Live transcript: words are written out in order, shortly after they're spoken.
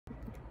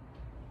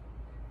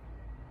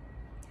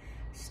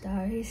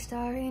Starry,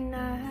 starry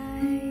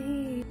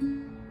night.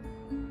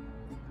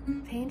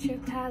 Paint your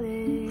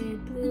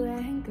palette blue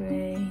and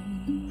gray.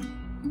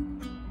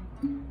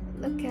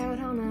 Look out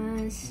on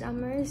a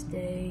summer's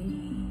day,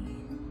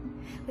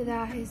 with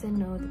eyes that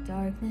know the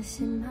darkness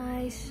in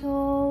my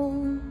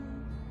soul.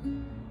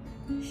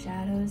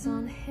 Shadows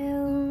on the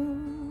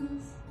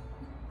hills,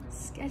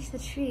 sketch the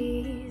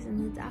trees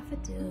and the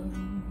daffodils.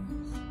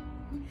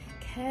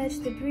 Catch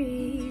the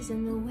breeze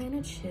and the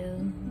winter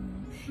chill,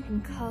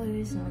 and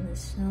colors on the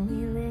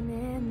snowy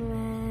linen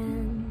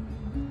land.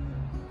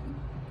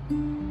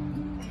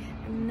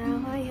 And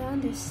now I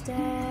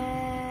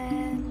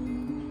understand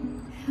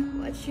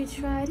what you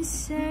tried to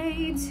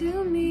say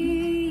to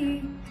me,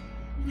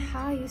 and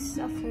how you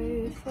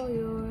suffered for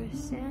your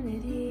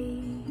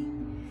sanity,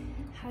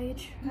 how you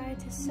tried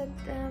to set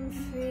them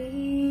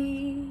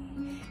free.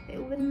 They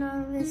would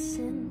not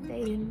listen,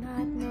 they did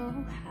not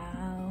know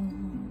how.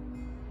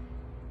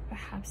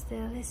 Perhaps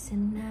they'll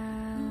listen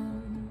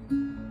now.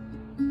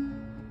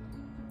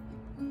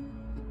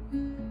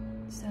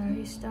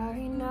 Starry,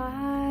 starry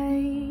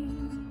night.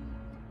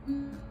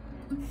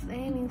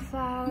 Flaming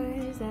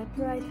flowers that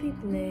brightly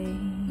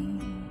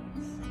blaze,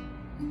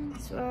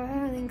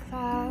 swirling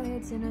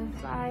clouds in a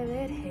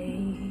violet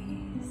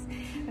haze,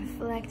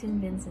 reflecting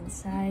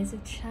Vincent's eyes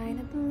of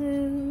china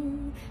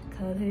blue,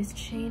 colors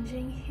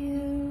changing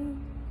hue,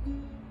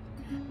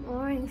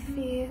 morning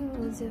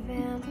fields of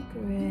amber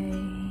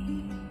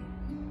gray.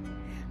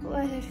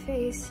 Weathered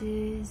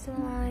faces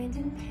lined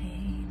in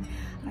pain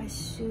are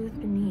soothed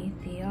beneath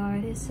the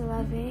artist's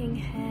loving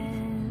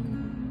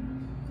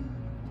hand.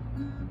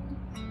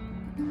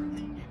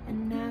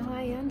 And now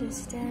I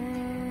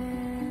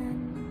understand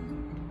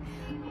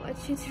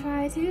what you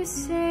tried to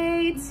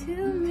say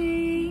to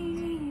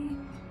me,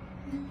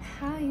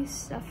 how you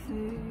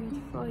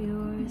suffered for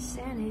your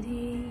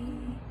sanity.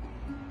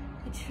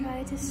 You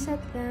tried to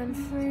set them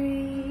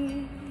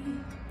free.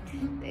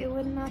 They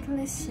would not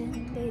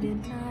listen, they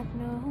did not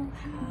know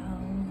how.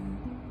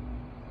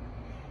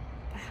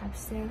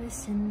 Perhaps they'll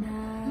listen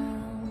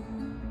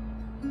now.